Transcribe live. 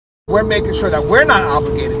We're making sure that we're not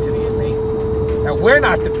obligated to the inmate, that we're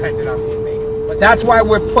not dependent on the inmate. But that's why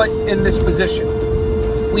we're put in this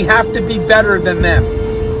position. We have to be better than them.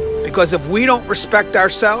 Because if we don't respect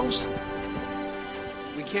ourselves,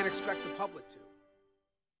 we can't expect the public to.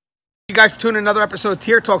 You guys tune in another episode of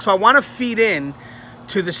Tier Talk. So I want to feed in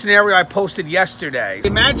to the scenario I posted yesterday.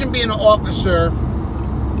 Imagine being an officer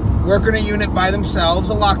working a unit by themselves,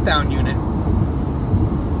 a lockdown unit.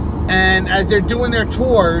 And as they're doing their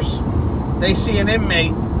tours, they see an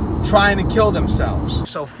inmate trying to kill themselves.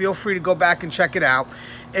 So feel free to go back and check it out.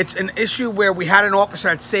 It's an issue where we had an officer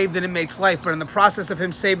that saved an inmate's life, but in the process of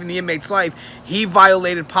him saving the inmate's life, he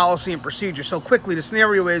violated policy and procedure. So quickly, the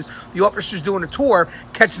scenario is the officer's doing a tour,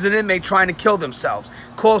 catches an inmate trying to kill themselves,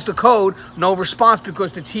 calls the code, no response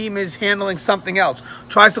because the team is handling something else.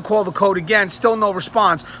 Tries to call the code again, still no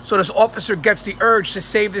response. So this officer gets the urge to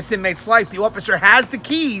save this inmate's life. The officer has the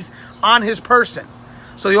keys on his person.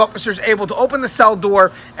 So the officer is able to open the cell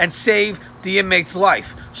door and save the inmate's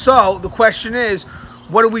life. So the question is,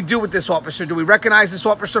 what do we do with this officer? Do we recognize this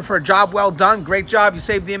officer for a job well done? Great job, you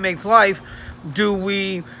saved the inmate's life. Do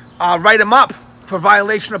we write him up for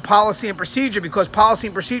violation of policy and procedure? Because policy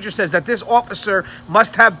and procedure says that this officer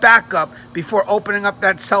must have backup before opening up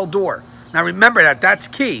that cell door. Now remember that, that's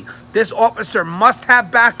key. This officer must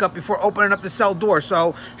have backup before opening up the cell door.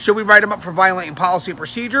 So should we write him up for violating policy and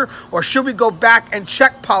procedure? Or should we go back and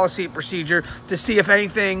check policy and procedure to see if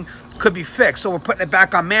anything could be fixed? So we're putting it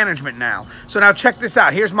back on management now. So now check this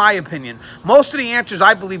out. Here's my opinion. Most of the answers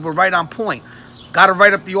I believe were right on point. Got to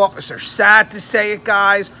write up the officer. Sad to say it,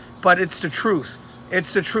 guys, but it's the truth.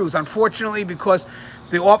 It's the truth. Unfortunately, because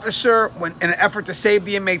the officer, when in an effort to save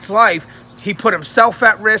the inmate's life, he put himself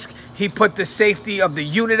at risk, he put the safety of the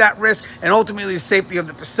unit at risk, and ultimately the safety of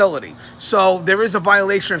the facility. So there is a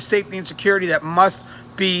violation of safety and security that must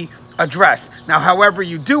be addressed. Now, however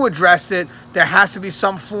you do address it, there has to be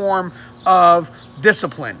some form of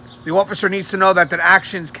discipline. The officer needs to know that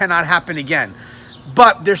actions cannot happen again.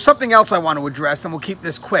 But there's something else I want to address, and we'll keep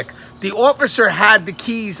this quick. The officer had the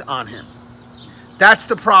keys on him. That's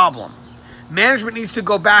the problem. Management needs to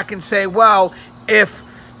go back and say, well, if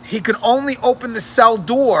he could only open the cell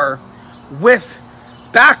door with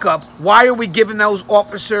backup, why are we giving those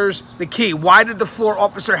officers the key? Why did the floor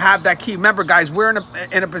officer have that key? Remember, guys, we're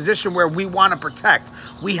in a position where we want to protect.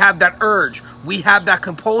 We have that urge. We have that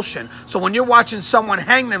compulsion. So when you're watching someone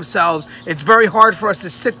hang themselves, it's very hard for us to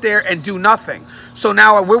sit there and do nothing. So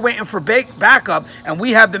now we're waiting for backup, and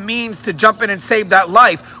we have the means to jump in and save that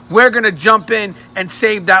life. We're going to jump in and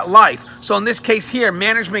save that life. So in this case here,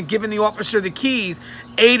 management giving the officer the keys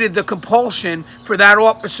aided the compulsion for that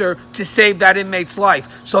officer to save that inmate's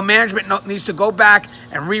life. So management needs to go back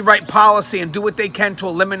and rewrite policy and do what they can to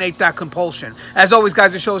eliminate that compulsion. As always,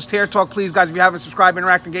 guys, the show is Tier Talk. Please, guys, if you haven't subscribed,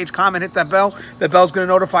 interact, engage, comment, hit that bell. That bell's going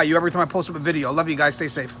to notify you every time I post up a video. Love you guys. Stay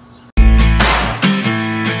safe.